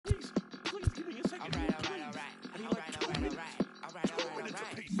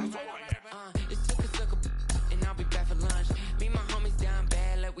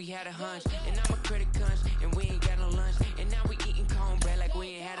a hunch, and I'm a critic hunch, and we ain't got no lunch, and now we eating cornbread like we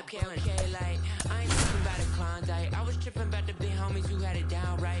ain't had a killing. Okay, like, I ain't tripping about a Klondike, I was tripping about the big homies who had it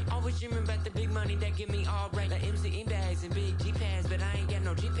down right. Always dreaming about the big money that get me all right, like MCE bags and big G-Pads, but I ain't got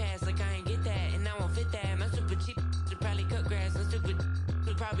no G-Pads, like I ain't get that, and I won't fit that. My super cheap should probably cut grass, and stupid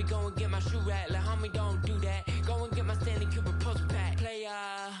should probably go and get my shoe rack, like homie don't do that, go and get my Stanley Cooper post pack. Play,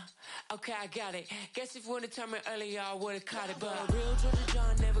 okay, I got it. Guess if would've told me earlier, I would've caught it. But a real Georgia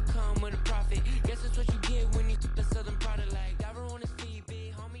John never come with a profit. Guess that's what you get when you the southern product. Like Diver on his feet,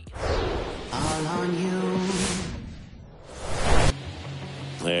 big homie. All on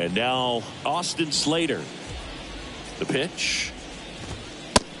you. And now Austin Slater. The pitch.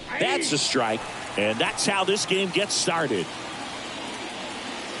 That's a strike. And that's how this game gets started.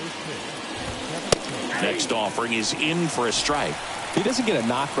 Next offering is in for a strike. He doesn't get a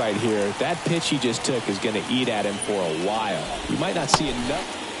knock right here. That pitch he just took is going to eat at him for a while. We might not see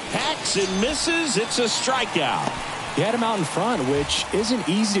enough. Hacks and misses. It's a strikeout. He had him out in front, which isn't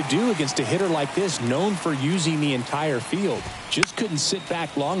easy to do against a hitter like this, known for using the entire field. Just couldn't sit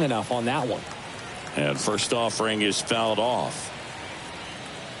back long enough on that one. And first offering is fouled off.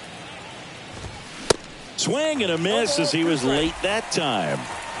 Swing and a miss as he was late that time.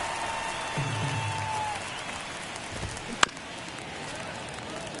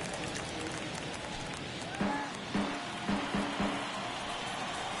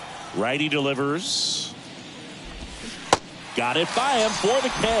 Righty delivers. Got it by him for the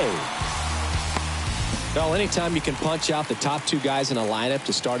K. Well, anytime you can punch out the top two guys in a lineup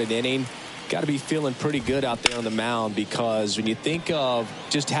to start an inning, got to be feeling pretty good out there on the mound, because when you think of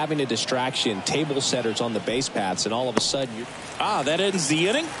just having a distraction, table setters on the base paths, and all of a sudden you're... That ends the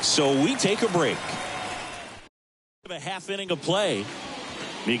inning, so we take a break. A half inning of play.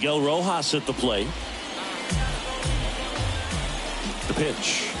 Miguel Rojas at the plate. The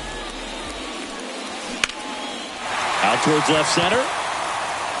pitch. Out towards left center.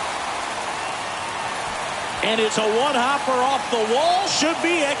 And it's a one-hopper off the wall. Should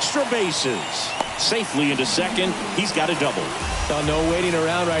be extra bases. Safely into second. He's got a double. Oh, no waiting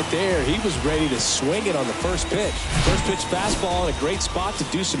around right there. He was ready to swing it on the first pitch. First pitch fastball in a great spot to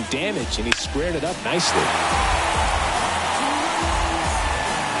do some damage, and he squared it up nicely.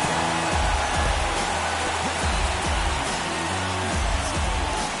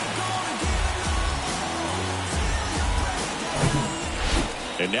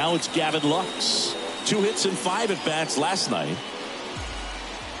 And now it's Gavin Lux. 2 hits and 5 at bats last night.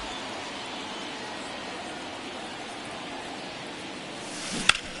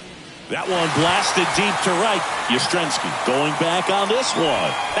 That one blasted deep to right. Yastrzemski going back on this one.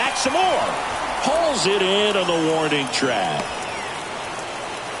 Back some more. Pulls it in on the warning track.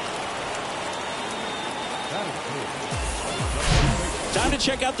 Time to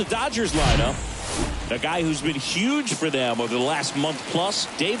check out the Dodgers lineup. A guy who's been huge for them over the last month plus,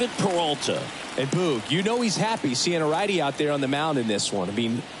 David Peralta. And Boog, you know he's happy seeing a righty out there on the mound in this one. I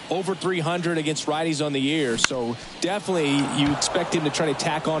mean, over 300 against righties on the year, so definitely you expect him to try to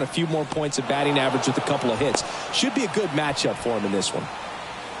tack on a few more points of batting average with a couple of hits. Should be a good matchup for him in this one.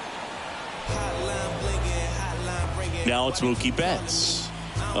 Now it's Mookie Betts.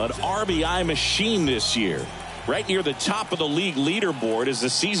 An RBI machine this year. Right near the top of the league leaderboard as the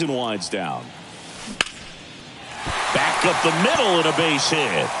season winds down. Back up the middle and a base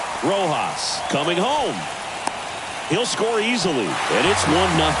hit. Rojas coming home. He'll score easily, and it's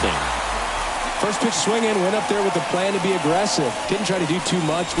 1-0. First pitch swinging, went up there with a plan to be aggressive. Didn't try to do too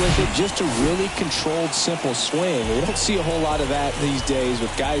much with it, just a really controlled, simple swing. We don't see a whole lot of that these days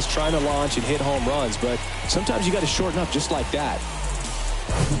with guys trying to launch and hit home runs, but sometimes you got to shorten up just like that.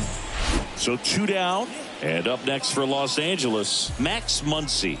 So 2 down, and up next for Los Angeles, Max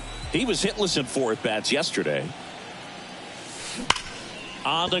Muncy. He was hitless in 4 at-bats yesterday.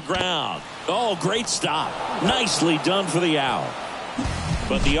 On the ground. Oh, great stop. Nicely done for the out.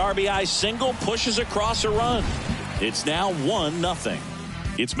 But the RBI single pushes across a run. It's now 1-0.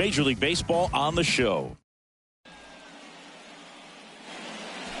 It's Major League Baseball on the show.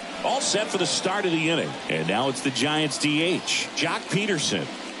 All set for the start of the inning. And now it's the Giants DH, Jock Peterson.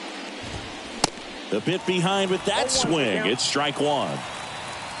 A bit behind with that swing. It's strike 1.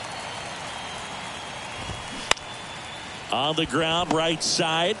 On the ground, right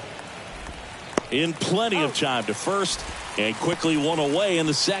side. In plenty of time to first, and quickly one away in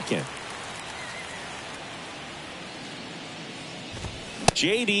the second.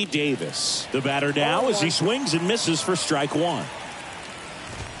 J.D. Davis, the batter now as he swings and misses for strike 1.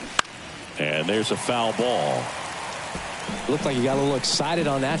 And there's a foul ball. Looked like you got a little excited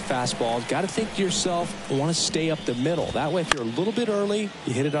on that fastball. Got to think to yourself, want to stay up the middle. That way, if you're a little bit early,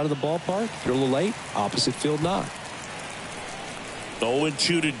 you hit it out of the ballpark. If you're a little late, opposite field knock.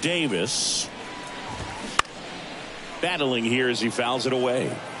 0-2 to Davis. Battling here as he fouls it away.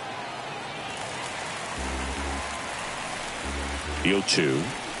 The 0-2.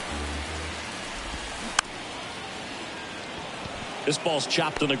 This ball's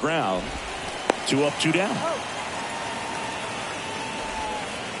chopped on the ground. 2 up, 2 down.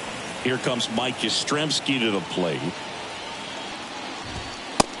 Here comes Mike Yastrzemski to the plate.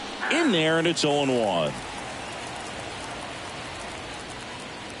 In there, and it's 0-1.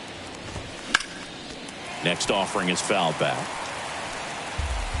 Next offering is fouled back.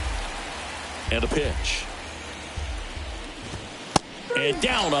 And a pitch. And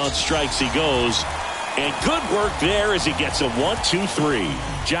down on strikes he goes. And good work there as he gets a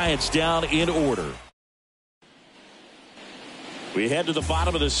 1-2-3. Giants down in order. We head to the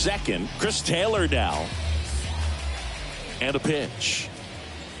bottom of the second. Chris Taylor now. And a pitch.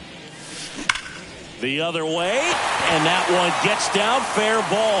 The other way. And that one gets down. Fair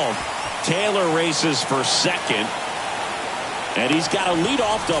ball. Taylor races for second. And he's got a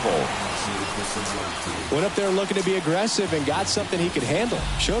leadoff double. Went up there looking to be aggressive and got something he could handle.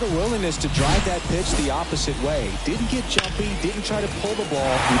 Showed a willingness to drive that pitch the opposite way. Didn't get jumpy, didn't try to pull the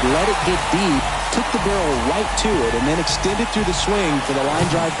ball. He let it get deep, took the barrel right to it, and then extended through the swing for the line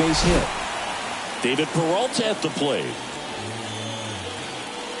drive base hit. David Peralta at the plate.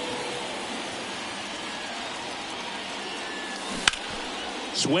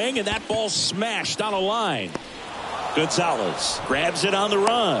 Swing, and that ball smashed on a line. Gonzalez grabs it on the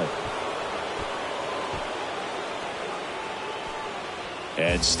run.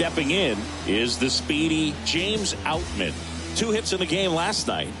 And stepping in is the speedy James Outman. 2 hits in the game last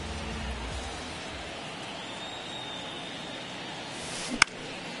night.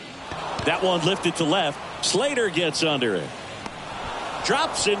 That one lifted to left. Slater gets under it.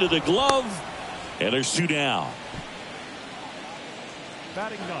 Drops into the glove. And there's 2 down.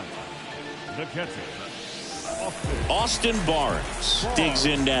 Batting ninth, the catcher, Austin Barnes digs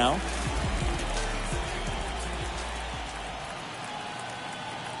in now.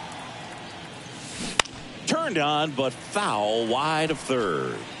 Turned on, but foul wide of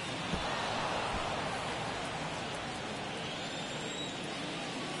third.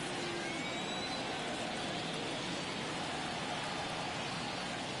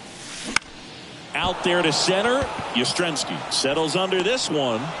 Out there to center. Yastrzemski settles under this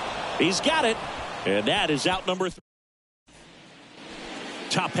one. He's got it. And that is out number 3.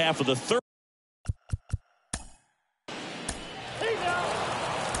 Top half of the third.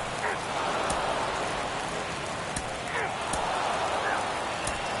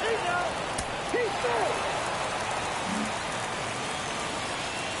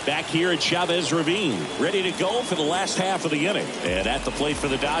 Back here at Chavez Ravine, ready to go for the last half of the inning. And at the plate for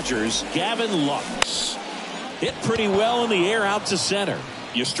the Dodgers, Gavin Lux. Hit pretty well in the air out to center.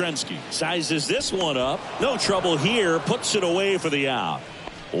 Yastrzemski sizes this one up. No trouble here. Puts it away for the out.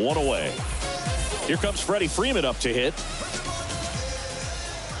 1 away. Here comes Freddie Freeman up to hit.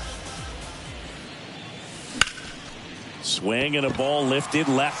 Swing and a ball lifted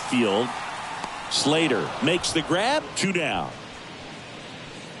left field. Slater makes the grab. 2 down.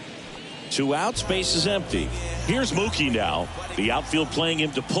 2 outs, base is empty. Here's Mookie now. The outfield playing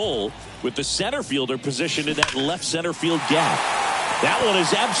him to pull with the center fielder positioned in that left center field gap. That one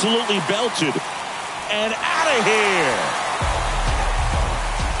is absolutely belted. And out of here.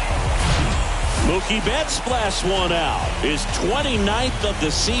 Mookie Betts blasts one out. His 29th of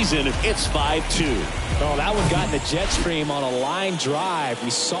the season. It's 5-2. Oh, that one got in the jet stream on a line drive. We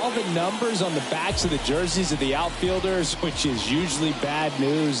saw the numbers on the backs of the jerseys of the outfielders, which is usually bad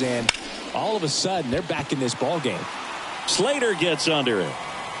news, and all of a sudden they're back in this ball game. Slater gets under it.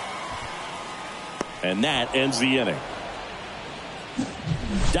 And that ends the inning.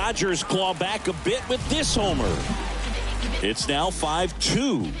 Dodgers claw back a bit with this homer. It's now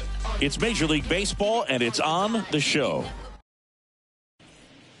 5-2. It's Major League Baseball, and it's on the show.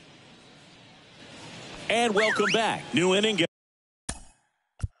 And welcome back. New inning.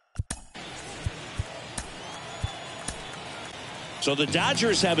 So the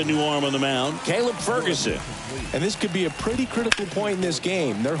Dodgers have a new arm on the mound, Caleb Ferguson. And this could be a pretty critical point in this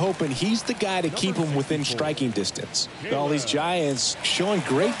game. They're hoping he's the guy to keep them within striking distance. All these Giants showing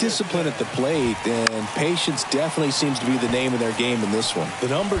great discipline at the plate, and patience definitely seems to be the name of their game in this one. The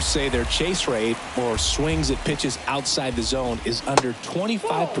numbers say their chase rate, or swings at pitches outside the zone, is under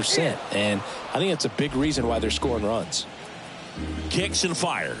 25%. And I think that's a big reason why they're scoring runs. Kicks and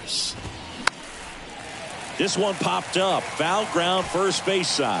fires. This one popped up. Foul ground, first base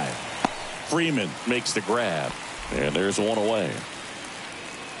side. Freeman makes the grab. And there's one away.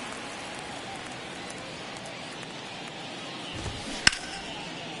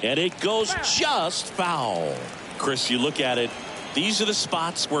 And it goes just foul. Chris, you look at it. These are the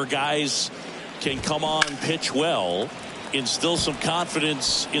spots where guys can come on, pitch well, instill some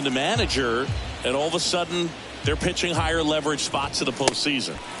confidence in the manager, and all of a sudden they're pitching higher leverage spots in the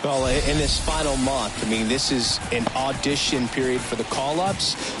postseason. Well, in this final month, I mean, this is an audition period for the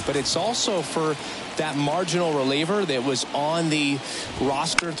call-ups, but it's also for that marginal reliever that was on the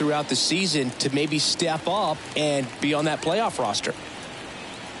roster throughout the season to maybe step up and be on that playoff roster.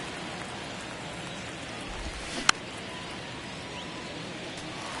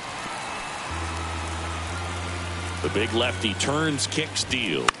 The big lefty turns, kicks,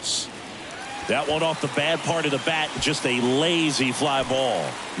 deals. That one off the bad part of the bat, just a lazy fly ball.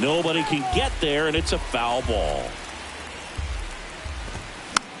 Nobody can get there, and it's a foul ball.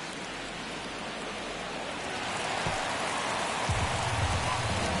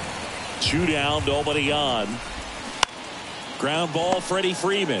 Two down, nobody on. Ground ball, Freddie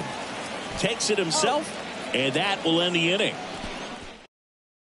Freeman. Takes it himself, and that will end the inning.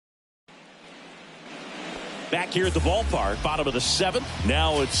 Back here at the ballpark, bottom of the seventh.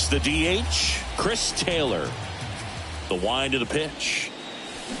 Now it's the DH, Chris Taylor. The wind of the pitch.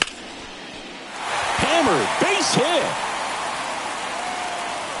 Hammered, base hit.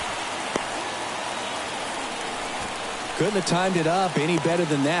 Couldn't have timed it up any better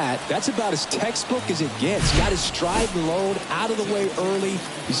than that. That's about as textbook as it gets. Got his stride and load out of the way early.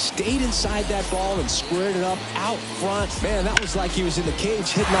 He stayed inside that ball and squared it up out front. Man, that was like he was in the cage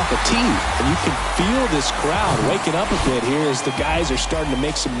hitting off a tee. And you can feel this crowd waking up a bit here as the guys are starting to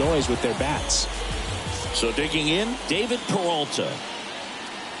make some noise with their bats. So digging in, David Peralta.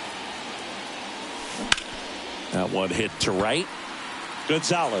 That one hit to right.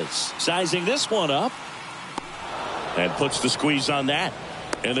 Gonzalez sizing this one up. And puts the squeeze on that.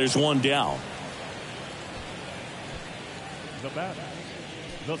 And there's one down. The batter,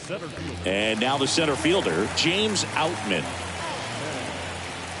 the center fielder. And now the center fielder, James Outman.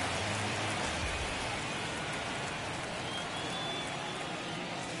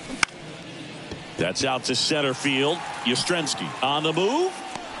 That's out to center field. Yastrzemski on the move.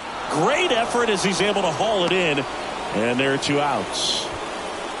 Great effort as he's able to haul it in. And there are two outs.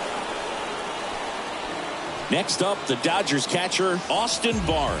 Next up, the Dodgers catcher, Austin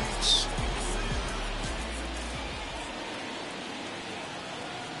Barnes.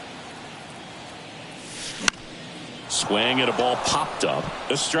 Swing and a ball popped up.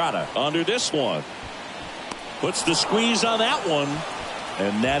 Estrada under this one. Puts the squeeze on that one.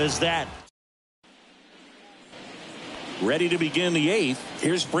 And that is that. Ready to begin the eighth.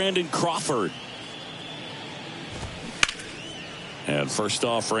 Here's Brandon Crawford. And first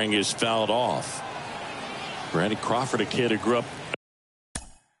offering is fouled off. Brandon Crawford, a kid who grew up.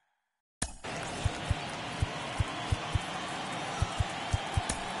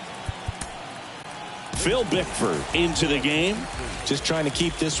 Phil Bickford into the game. Just trying to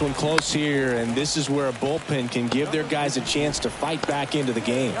keep this one close here, and this is where a bullpen can give their guys a chance to fight back into the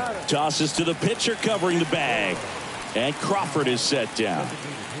game. Tosses to the pitcher covering the bag. And Crawford is set down.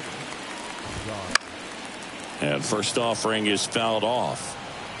 And first offering is fouled off.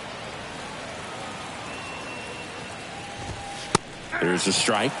 There's a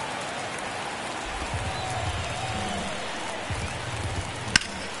strike.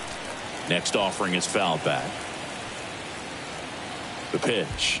 Next offering is fouled back. The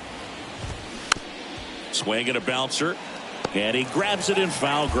pitch. Swing and a bouncer. And he grabs it in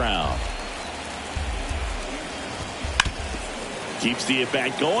foul ground. Keeps the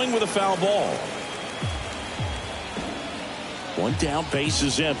at-bat going with a foul ball. One down, base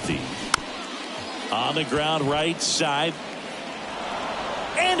is empty. On the ground, right side.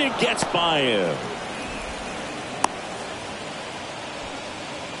 And it gets by him.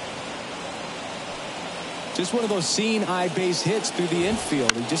 Just one of those seeing eye base hits through the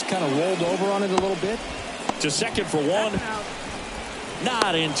infield. He just kind of rolled over on it a little bit. To second for one.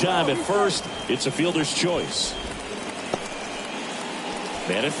 Not in time at first. It's a fielder's choice.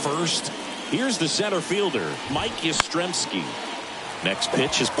 Man at first. Here's the center fielder, Mike Yastrzemski. Next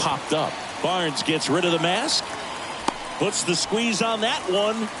pitch is popped up. Barnes gets rid of the mask. Puts the squeeze on that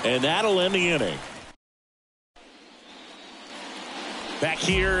one, and that'll end the inning. Back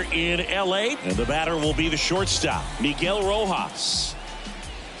here in L.A., and the batter will be the shortstop, Miguel Rojas.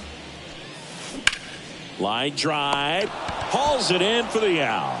 Line drive, hauls it in for the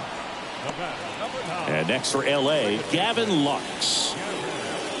out. And next for L.A., Gavin Lux.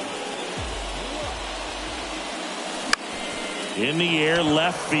 In the air,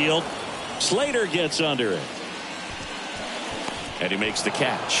 left field. Slater gets under it. And he makes the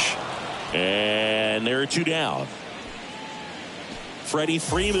catch. And there are 2 down. Freddie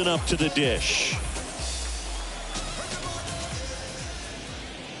Freeman up to the dish.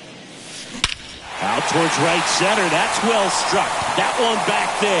 Out towards right center. That's well struck. That one back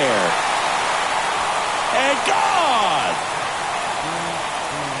there. And gone.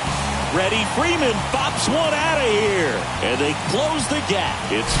 Freddie Freeman bops one out of here. And they close the gap.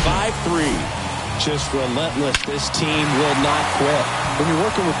 It's 5-3. Just relentless. This team will not quit. When you're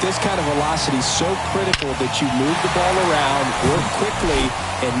working with this kind of velocity, so critical that you move the ball around, work quickly,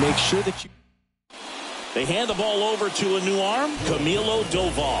 and make sure that you... They hand the ball over to a new arm, Camilo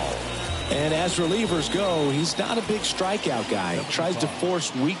Doval. And as relievers go, he's not a big strikeout guy. He tries to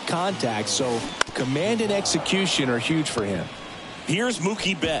force weak contact, so command and execution are huge for him. Here's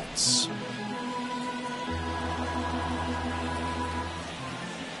Mookie Betts.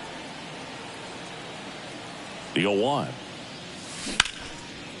 The 0-1.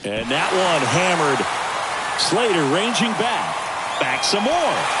 And that one hammered. Slater ranging back. Back some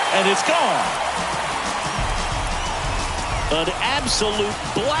more. And it's gone. An absolute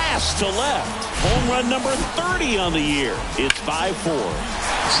blast to left. Home run number 30 on the year. It's 5-4.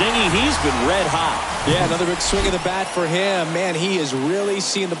 Zingy, he's been red hot. Yeah, another big swing of the bat for him. Man, he is really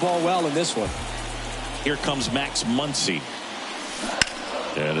seeing the ball well in this one. Here comes Max Muncy.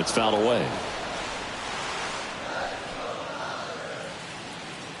 And it's fouled away.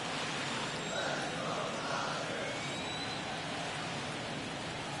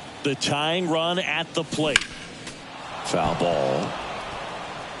 The tying run at the plate. Foul ball.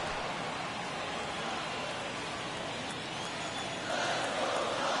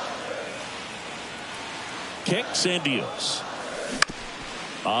 Kicks and deals.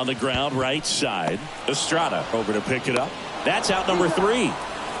 On the ground, right side. Estrada over to pick it up. That's out number 3.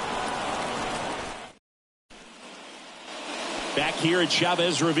 Back here at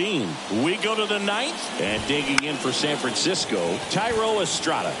Chavez Ravine. We go to the 9th. And digging in for San Francisco, Thairo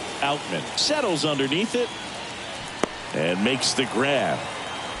Estrada. Outman settles underneath it. And makes the grab.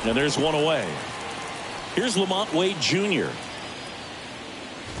 And there's one away. Here's Lamont Wade Jr.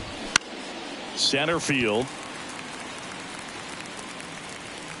 Center field.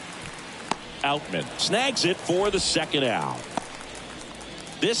 Outman snags it for the second out.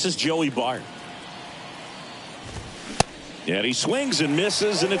 This is Joey Bart. And he swings and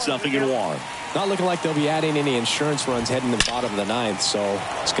misses, and it's 0-1. Not looking like they'll be adding any insurance runs heading to the bottom of the 9th, so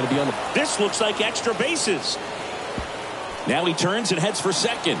it's going to be on the... This looks like extra bases. Now he turns and heads for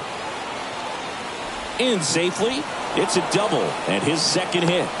second. In safely. It's a double and his second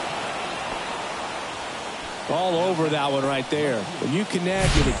hit. All over that one right there. When you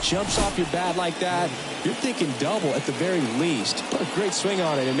connect and it jumps off your bat like that, you're thinking double at the very least. What a great swing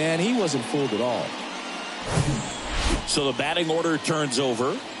on it, and man, he wasn't fooled at all. So the batting order turns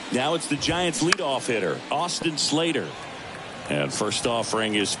over. Now it's the Giants leadoff hitter, Austin Slater. And first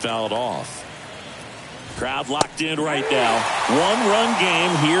offering is fouled off. Crowd locked in right now. 1-run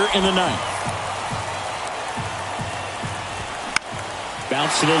game here in the 9th.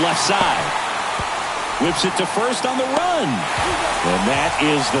 Bounce to the left side. Whips it to first on the run. And that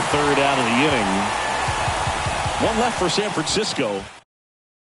is the 3rd out of the inning. One left for San Francisco.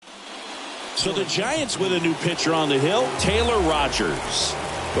 So the Giants with a new pitcher on the hill, Taylor Rogers.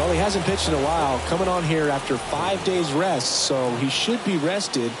 Well, he hasn't pitched in a while. Coming on here after 5 days rest, so he should be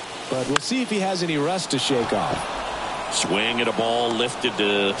rested. But we'll see if he has any rust to shake off. Swing at a ball lifted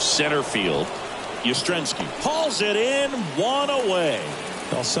to center field. Yastrzemski hauls it in, 1 away.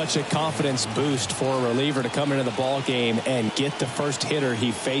 Well, such a confidence boost for a reliever to come into the ball game and get the first hitter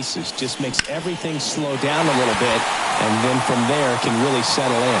he faces. Just makes everything slow down a little bit, and then from there can really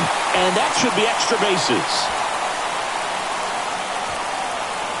settle in. And that should be extra bases.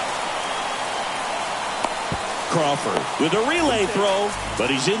 Crawford with a relay throw, but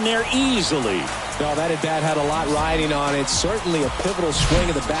he's in there easily. No, that at bat had a lot riding on it. Certainly a pivotal swing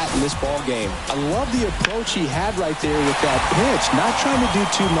of the bat in this ball game. I love the approach he had right there with that pitch. Not trying to do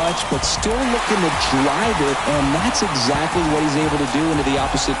too much, but still looking to drive it, and that's exactly what he's able to do into the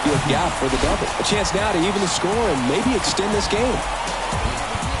opposite field gap for the double. A chance now to even the score and maybe extend this game.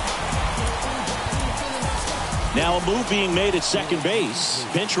 Now a move being made at second base.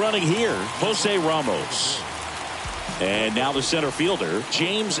 Pinch running here, Jose Ramos. And now the center fielder,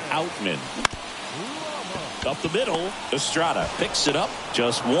 James Outman. Up the middle, Estrada picks it up.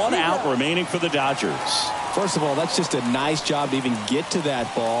 Just 1 out remaining for the Dodgers. First of all, that's just a nice job to even get to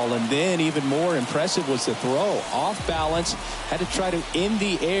that ball. And then even more impressive was the throw. Off balance, had to try to, in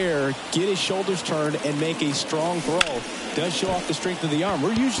the air, get his shoulders turned and make a strong throw. Does show off the strength of the arm.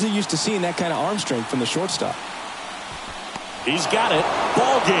 We're usually used to seeing that kind of arm strength from the shortstop. He's got it.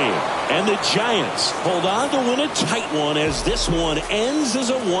 Ball game. And the Giants hold on to win a tight one as this one ends as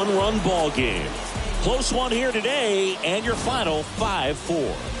a one-run ball game. Close one here today, and your final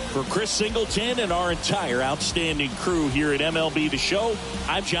 5-4. For Chris Singleton and our entire outstanding crew here at MLB The Show,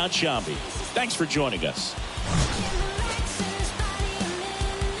 I'm John Shambi. Thanks for joining us.